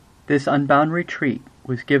This Unbound retreat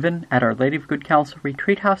was given at Our Lady of Good Counsel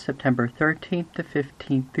Retreat House September 13th to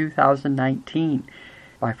 15th, 2019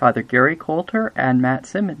 by Father Gary Coulter and Matt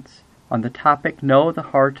Simmons on the topic Know the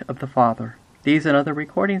Heart of the Father. These and other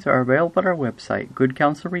recordings are available at our website,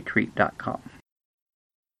 goodcounselretreat.com.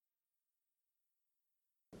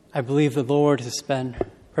 I believe the Lord has been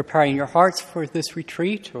preparing your hearts for this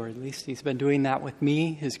retreat, or at least He's been doing that with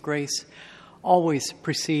me. His grace always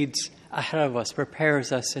precedes ahead of us,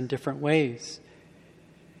 prepares us in different ways.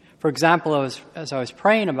 For example, as I was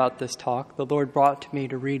praying about this talk, the Lord brought to me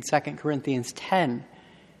to read 2 Corinthians 10.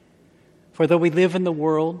 For though we live in the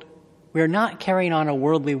world, we are not carrying on a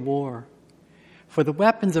worldly war. For the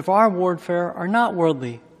weapons of our warfare are not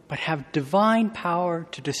worldly, but have divine power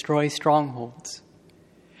to destroy strongholds.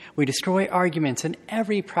 We destroy arguments and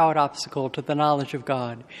every proud obstacle to the knowledge of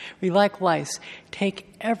God. We likewise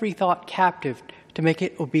take every thought captive to make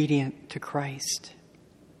it obedient to Christ.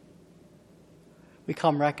 We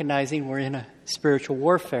come recognizing we're in a spiritual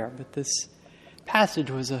warfare, but this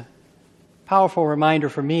passage was a powerful reminder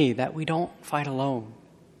for me that we don't fight alone.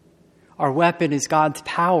 Our weapon is God's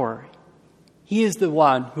power. He is the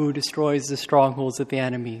one who destroys the strongholds of the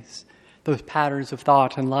enemies, those patterns of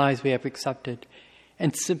thought and lies we have accepted,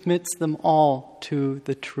 and submits them all to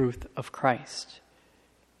the truth of Christ.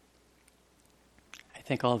 I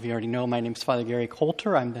think all of you already know my name is Father Gary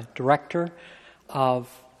Coulter. I'm the director of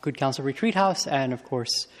Good Counsel Retreat House, and of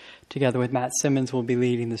course, together with Matt Simmons, we'll be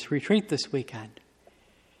leading this retreat this weekend.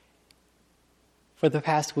 For the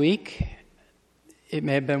past week, it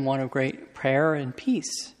may have been one of great prayer and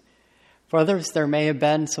peace. For others, there may have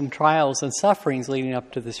been some trials and sufferings leading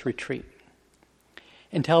up to this retreat.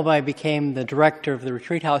 Until I became the director of the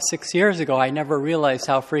retreat house 6 years ago, I never realized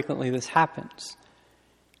how frequently this happens.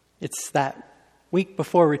 It's that week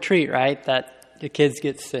before retreat, right, that the kids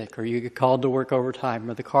get sick, or you get called to work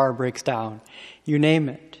overtime, or the car breaks down. You name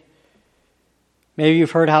it. Maybe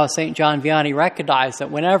you've heard how St. John Vianney recognized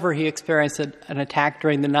that whenever he experienced an attack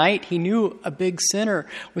during the night, he knew a big sinner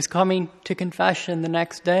was coming to confession the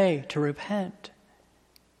next day to repent.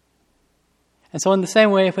 And so in the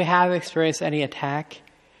same way, if we have experienced any attack,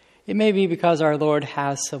 it may be because our Lord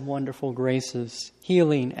has some wonderful graces,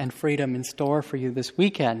 healing, and freedom in store for you this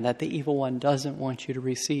weekend that the evil one doesn't want you to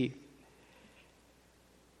receive.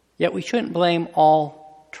 Yet we shouldn't blame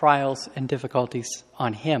all trials and difficulties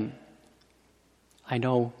on Him. I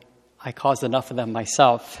know I caused enough of them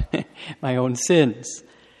myself, my own sins,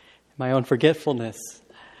 my own forgetfulness.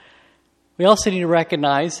 We also need to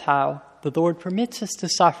recognize how the Lord permits us to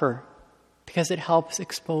suffer because it helps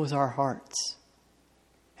expose our hearts.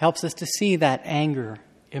 It helps us to see that anger,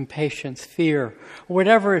 impatience, fear, or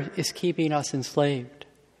whatever is keeping us enslaved.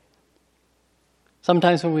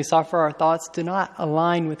 Sometimes when we suffer, our thoughts do not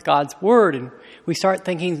align with God's word, and we start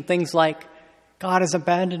thinking things like, God has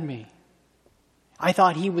abandoned me. I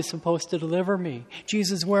thought He was supposed to deliver me.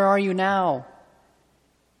 Jesus, where are you now?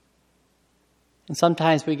 And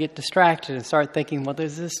sometimes we get distracted and start thinking, well,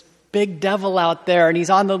 there's this big devil out there, and he's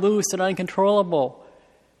on the loose and uncontrollable.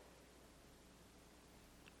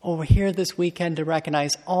 Oh, we're here this weekend to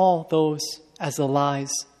recognize all those as the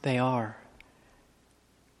lies they are.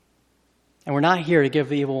 And we're not here to give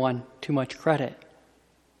the evil one too much credit.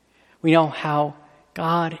 We know how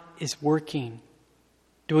God is working,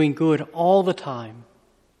 doing good all the time.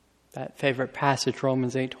 That favorite passage,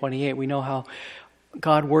 Romans 8:28, we know how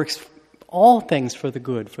God works all things for the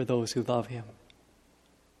good for those who love Him.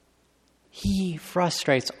 He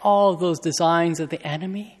frustrates all of those designs of the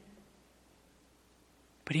enemy.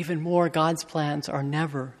 But even more, God's plans are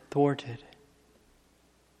never thwarted.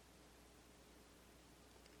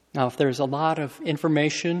 Now, if there's a lot of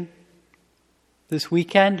information this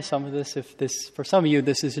weekend, for some of you,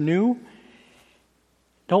 this is new.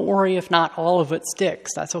 Don't worry if not all of it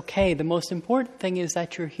sticks. That's okay. The most important thing is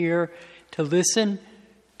that you're here to listen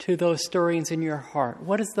to those stirrings in your heart.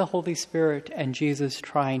 What is the Holy Spirit and Jesus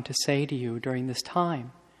trying to say to you during this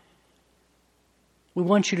time? We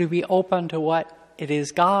want you to be open to what it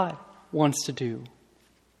is God wants to do.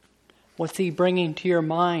 What's He bringing to your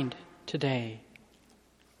mind today?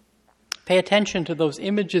 Pay attention to those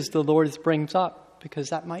images the Lord brings up, because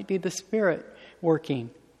that might be the Spirit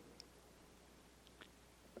working.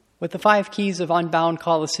 What the 5 keys of Unbound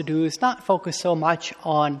call us to do is not focus so much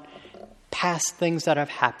on past things that have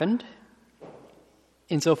happened,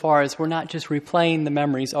 insofar as we're not just replaying the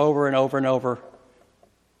memories over and over and over.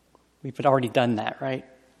 We've already done that, right?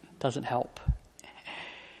 Doesn't help.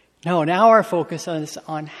 No, now our focus is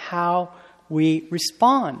on how we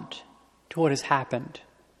respond to what has happened.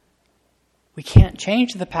 We can't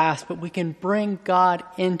change the past, but we can bring God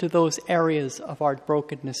into those areas of our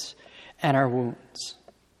brokenness and our wounds.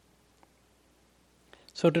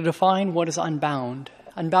 So to define what is unbound,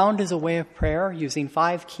 unbound is a way of prayer using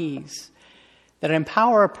 5 keys that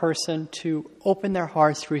empower a person to open their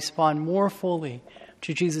hearts to respond more fully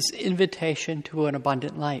to Jesus' invitation to an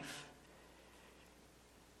abundant life.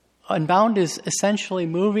 Unbound is essentially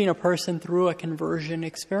moving a person through a conversion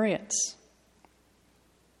experience.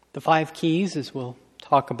 The 5 keys, as we'll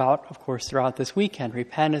talk about, of course, throughout this weekend: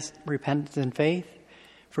 repentance and faith,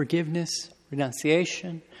 forgiveness,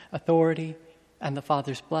 renunciation, authority, and the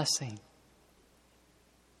Father's blessing.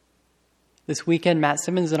 This weekend, Matt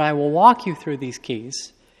Simmons and I will walk you through these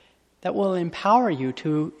keys that will empower you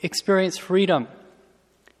to experience freedom,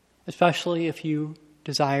 especially if you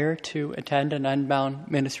desire to attend an Unbound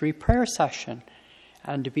Ministry prayer session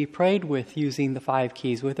and to be prayed with using the 5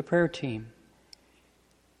 keys with a prayer team.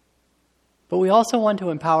 But we also want to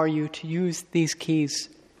empower you to use these keys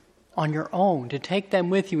on your own, to take them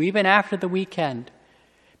with you even after the weekend,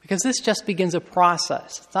 because this just begins a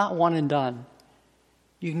process. It's not one and done.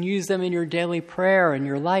 You can use them in your daily prayer, in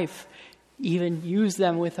your life, even use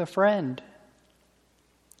them with a friend.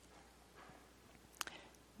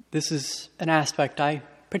 This is an aspect I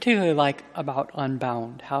particularly like about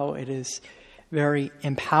Unbound, how it is very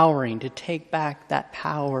empowering to take back that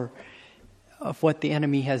power of what the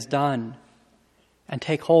enemy has done and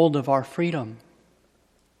take hold of our freedom.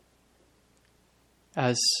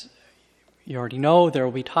 As you already know, there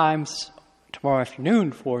will be times tomorrow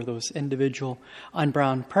afternoon for those individual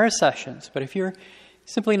Unbound prayer sessions. But if you're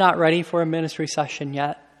simply not ready for a ministry session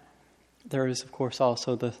yet, there is, of course,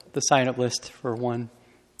 also the sign-up list for one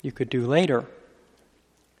you could do later.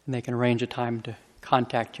 And they can arrange a time to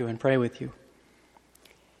contact you and pray with you.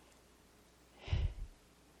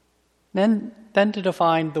 Then to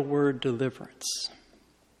define the word deliverance,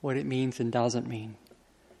 what it means and doesn't mean,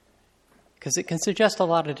 because it can suggest a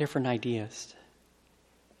lot of different ideas.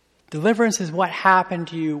 Deliverance is what happened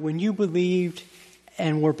to you when you believed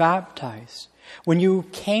and were baptized. When you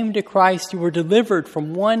came to Christ, you were delivered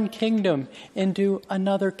from one kingdom into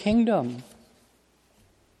another kingdom.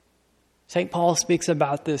 St. Paul speaks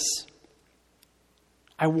about this.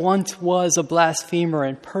 I once was a blasphemer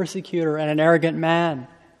and persecutor and an arrogant man,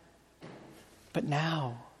 but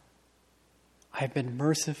now I have been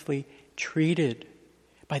mercifully treated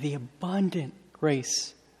by the abundant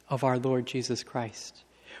grace of our Lord Jesus Christ,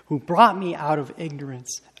 who brought me out of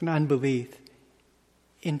ignorance and unbelief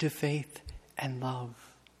into faith and love.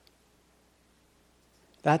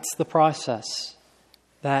 That's the process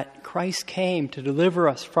that Christ came to deliver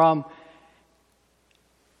us from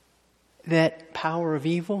that power of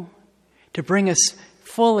evil, to bring us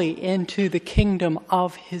fully into the kingdom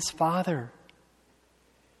of his Father.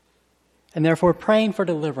 And therefore, praying for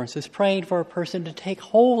deliverance is praying for a person to take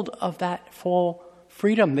hold of that full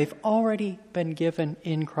freedom they've already been given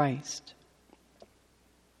in Christ.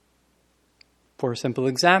 For a simple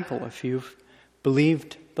example, if you've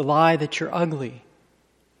believed the lie that you're ugly,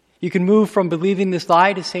 you can move from believing this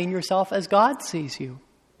lie to seeing yourself as God sees you.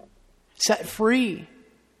 Set free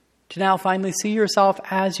to now finally see yourself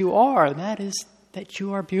as you are, and that is that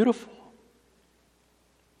you are beautiful.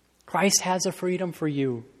 Christ has a freedom for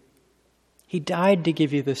you. He died to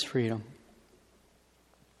give you this freedom.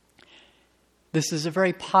 This is a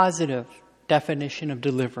very positive definition of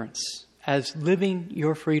deliverance, as living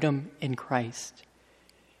your freedom in Christ.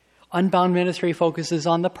 Unbound Ministry focuses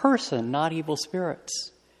on the person, not evil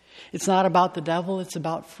spirits. It's not about the devil, it's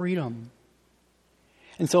about freedom.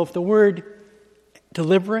 And so if the word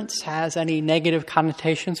deliverance has any negative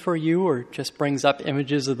connotations for you or just brings up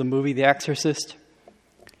images of the movie The Exorcist,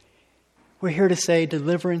 we're here to say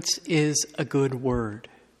deliverance is a good word.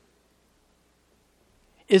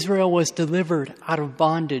 Israel was delivered out of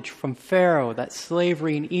bondage from Pharaoh, that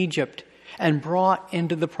slavery in Egypt, and brought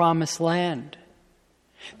into the promised land.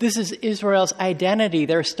 This is Israel's identity,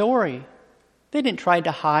 their story. They didn't try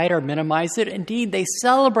to hide or minimize it. Indeed, they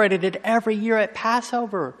celebrated it every year at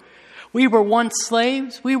Passover. We were once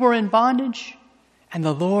slaves, we were in bondage, and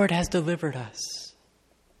the Lord has delivered us.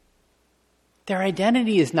 Their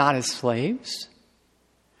identity is not as slaves.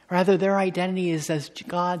 Rather, their identity is as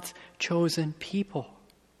God's chosen people.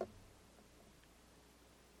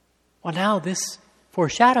 Well, now this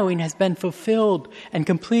foreshadowing has been fulfilled and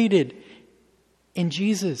completed in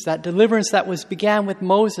Jesus, that deliverance that was began with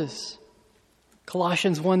Moses.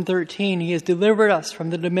 Colossians 1:13, he has delivered us from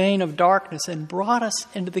the domain of darkness and brought us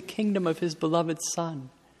into the kingdom of his beloved Son.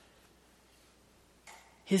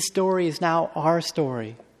 His story is now our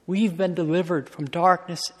story. We've been delivered from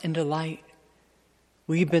darkness into light.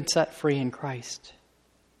 We've been set free in Christ.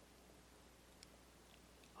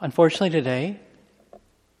 Unfortunately today,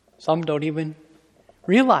 some don't even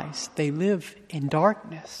realize they live in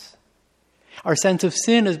darkness. Our sense of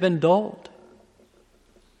sin has been dulled.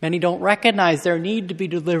 Many don't recognize their need to be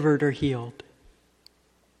delivered or healed.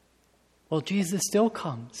 Well, Jesus still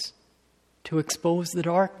comes to expose the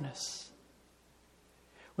darkness.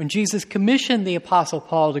 When Jesus commissioned the Apostle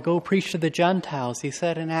Paul to go preach to the Gentiles, he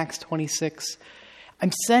said in Acts 26,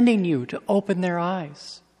 I'm sending you to open their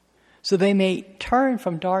eyes so they may turn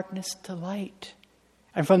from darkness to light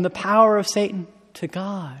and from the power of Satan to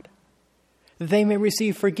God, that they may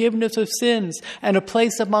receive forgiveness of sins and a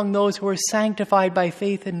place among those who are sanctified by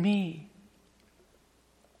faith in me.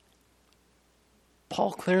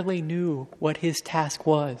 Paul clearly knew what his task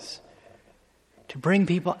was, to bring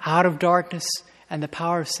people out of darkness and the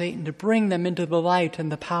power of Satan, to bring them into the light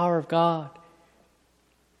and the power of God.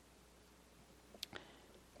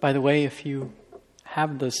 By the way, if you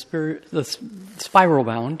have the Spiral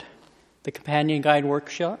Bound, the companion guide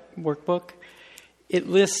workbook, it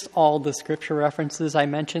lists all the scripture references I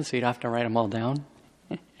mentioned, so you don't have to write them all down.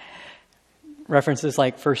 References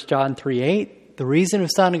like 1 John 3:8, the reason the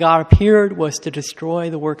Son of God appeared was to destroy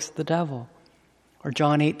the works of the devil. Or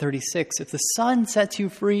John 8:36, if the Son sets you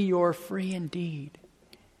free, you're free indeed.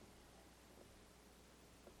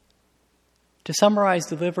 To summarize,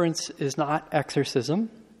 deliverance is not exorcism.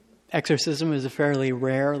 Exorcism is a fairly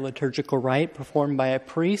rare liturgical rite performed by a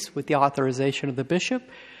priest with the authorization of the bishop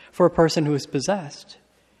for a person who is possessed.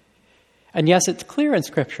 And yes, it's clear in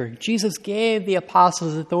Scripture, Jesus gave the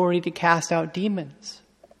apostles authority to cast out demons.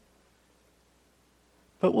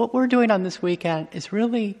 But what we're doing on this weekend is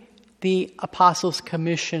really the apostles'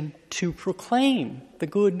 commission to proclaim the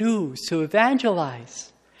good news, to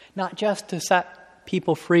evangelize, not just to set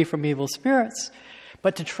people free from evil spirits,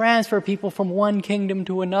 but to transfer people from one kingdom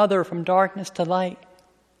to another, from darkness to light.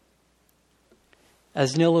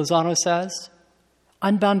 As Neil Lozano says,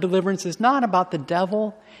 unbound deliverance is not about the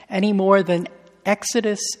devil any more than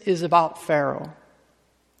Exodus is about Pharaoh.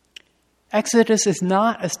 Exodus is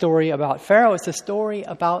not a story about Pharaoh, it's a story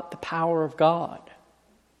about the power of God.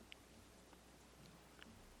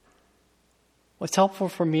 What's helpful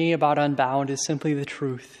for me about Unbound is simply the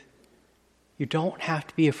truth. You don't have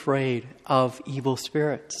to be afraid of evil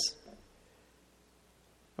spirits.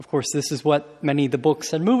 Of course, this is what many of the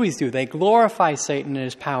books and movies do. They glorify Satan and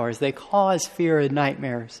his powers. They cause fear and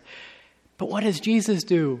nightmares. But what does Jesus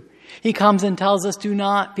do? He comes and tells us, do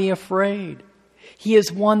not be afraid. He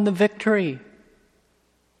has won the victory.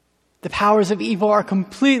 The powers of evil are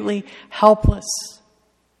completely helpless,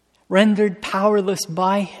 rendered powerless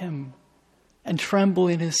by him, and tremble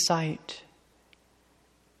in his sight.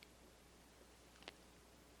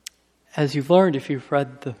 As you've learned if you've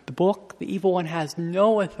read the book, the evil one has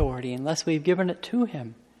no authority unless we've given it to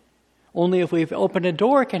him. Only if we've opened a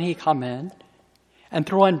door can he come in. And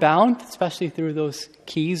through Unbound, especially through those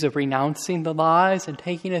keys of renouncing the lies and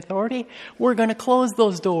taking authority, we're going to close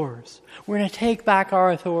those doors. We're going to take back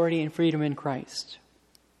our authority and freedom in Christ.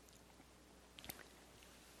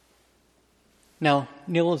 Now,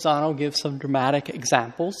 Neil Lozano gives some dramatic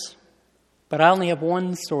examples, but I only have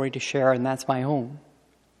one story to share, and that's my own.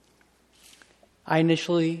 I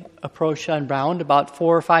initially approached Unbound about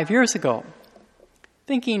 4 or 5 years ago,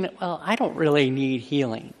 thinking, well, I don't really need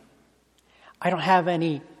healing. I don't have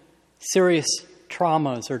any serious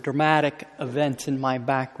traumas or dramatic events in my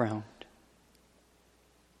background.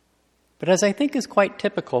 But as I think is quite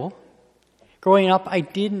typical, growing up, I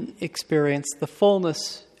didn't experience the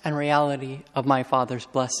fullness and reality of my father's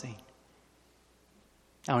blessing.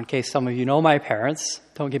 Now, in case some of you know my parents,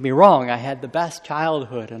 don't get me wrong, I had the best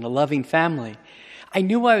childhood and a loving family. I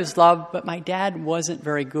knew I was loved, but my dad wasn't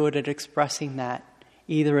very good at expressing that,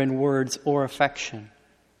 either in words or affection.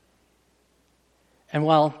 And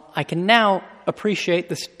while I can now appreciate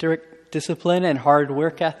the strict discipline and hard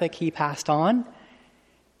work ethic he passed on,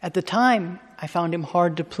 at the time I found him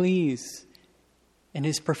hard to please. In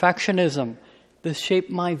his perfectionism, this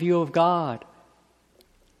shaped my view of God.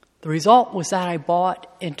 The result was that I bought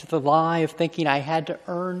into the lie of thinking I had to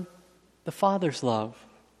earn the Father's love,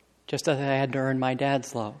 just as I had to earn my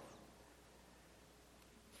dad's love.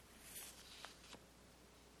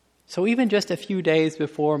 So even just a few days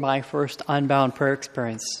before my first Unbound prayer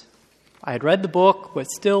experience, I had read the book, but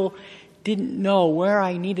still didn't know where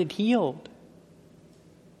I needed healed.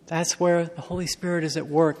 That's where the Holy Spirit is at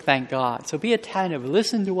work, thank God. So be attentive,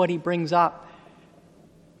 listen to what he brings up.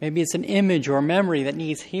 Maybe it's an image or a memory that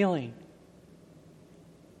needs healing.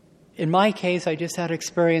 In my case, I just had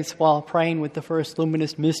experience while praying with the first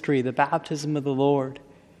luminous mystery, the baptism of the Lord.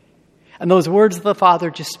 And those words of the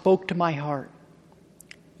Father just spoke to my heart.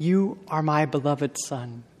 You are my beloved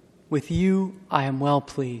Son. With you I am well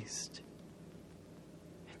pleased.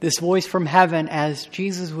 This voice from heaven as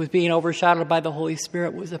Jesus was being overshadowed by the Holy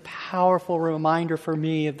Spirit was a powerful reminder for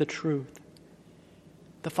me of the truth.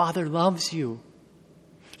 The Father loves you.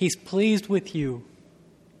 He's pleased with you.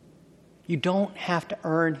 You don't have to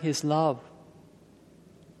earn His love.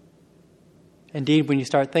 Indeed, when you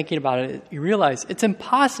start thinking about it, you realize it's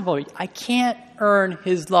impossible. I can't earn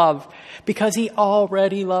His love because He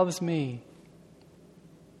already loves me.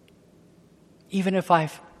 Even if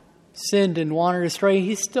I've sinned and wandered astray,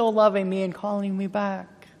 He's still loving me and calling me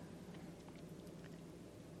back.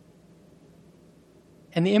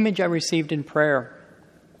 And the image I received in prayer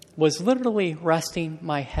was literally resting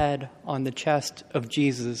my head on the chest of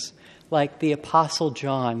Jesus, like the Apostle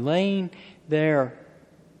John, laying there,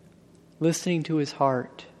 listening to his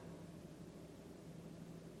heart.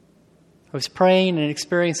 I was praying and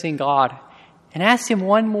experiencing God and asked Him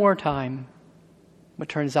one more time, what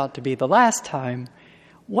turns out to be the last time,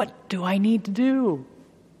 what do I need to do?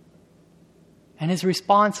 And His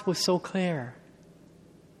response was so clear.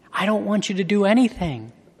 I don't want you to do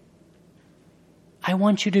anything. I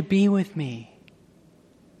want you to be with me.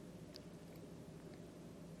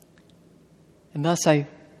 And thus I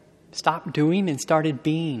stopped doing and started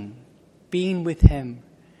being with Him,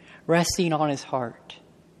 resting on His heart.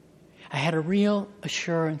 I had a real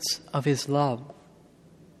assurance of His love.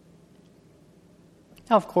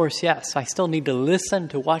 Now, of course, yes, I still need to listen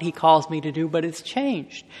to what He calls me to do, but it's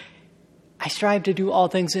changed. I strive to do all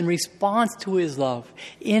things in response to His love,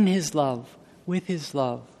 in His love, with His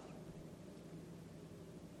love.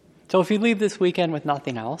 So if you leave this weekend with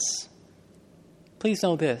nothing else, please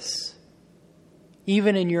know this.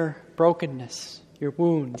 Even in your brokenness, your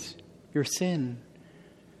wounds, your sin,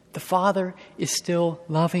 the Father is still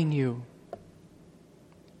loving you.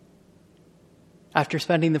 After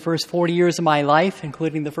spending the first 40 years of my life,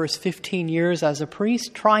 including the first 15 years as a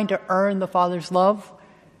priest, trying to earn the Father's love,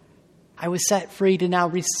 I was set free to now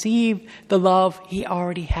receive the love He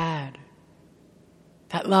already had.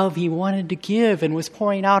 That love He wanted to give and was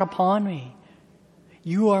pouring out upon me.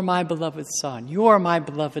 You are my beloved Son. You are my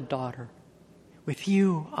beloved daughter. With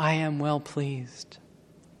you I am well pleased.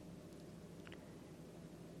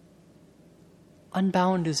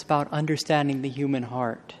 Unbound is about understanding the human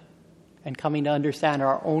heart and coming to understand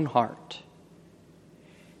our own heart.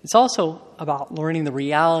 It's also about learning the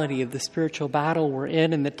reality of the spiritual battle we're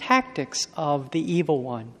in and the tactics of the evil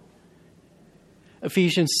one.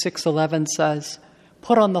 Ephesians 6:11 says,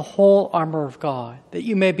 "Put on the whole armor of God, that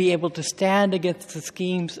you may be able to stand against the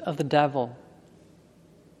schemes of the devil."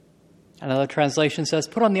 Another translation says,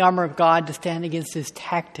 "Put on the armor of God to stand against his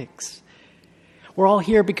tactics." We're all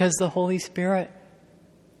here because the Holy Spirit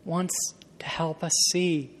wants to help us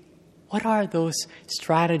see what are those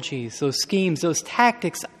strategies, those schemes, those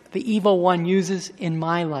tactics the evil one uses in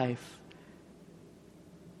my life.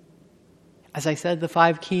 As I said, the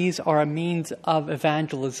 5 keys are a means of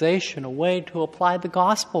evangelization, a way to apply the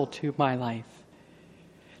gospel to my life.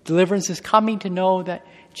 Deliverance is coming to know that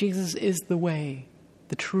Jesus is the way,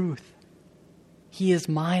 the truth. He is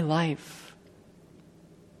my life.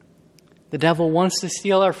 The devil wants to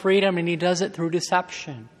steal our freedom, and he does it through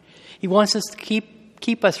deception. He wants us to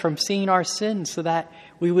keep us from seeing our sins so that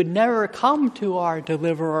we would never come to our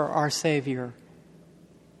deliverer, our Savior.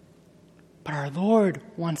 But our Lord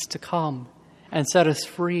wants to come and set us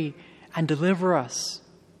free and deliver us.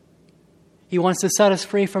 He wants to set us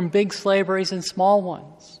free from big slaveries and small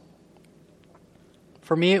ones.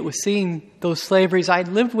 For me, it was seeing those slaveries I'd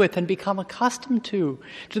lived with and become accustomed to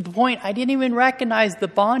the point I didn't even recognize the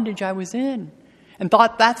bondage I was in and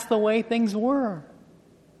thought that's the way things were.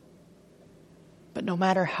 But no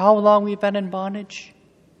matter how long we've been in bondage,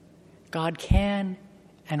 God can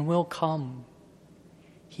and will come.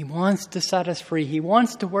 He wants to set us free. He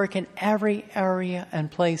wants to work in every area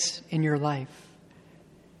and place in your life.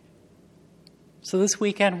 So this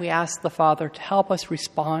weekend we ask the Father to help us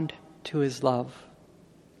respond to His love.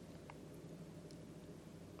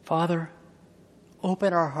 Father,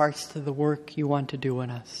 open our hearts to the work You want to do in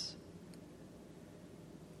us.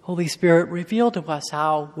 Holy Spirit, reveal to us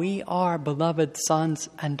how we are beloved sons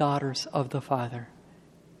and daughters of the Father.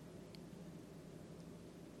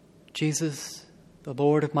 Jesus, the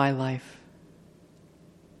Lord of my life,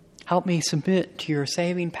 help me submit to Your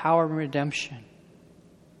saving power and redemption.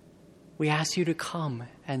 We ask You to come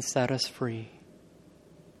and set us free.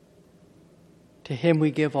 To Him we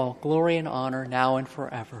give all glory and honor now and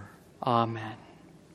forever. Amen.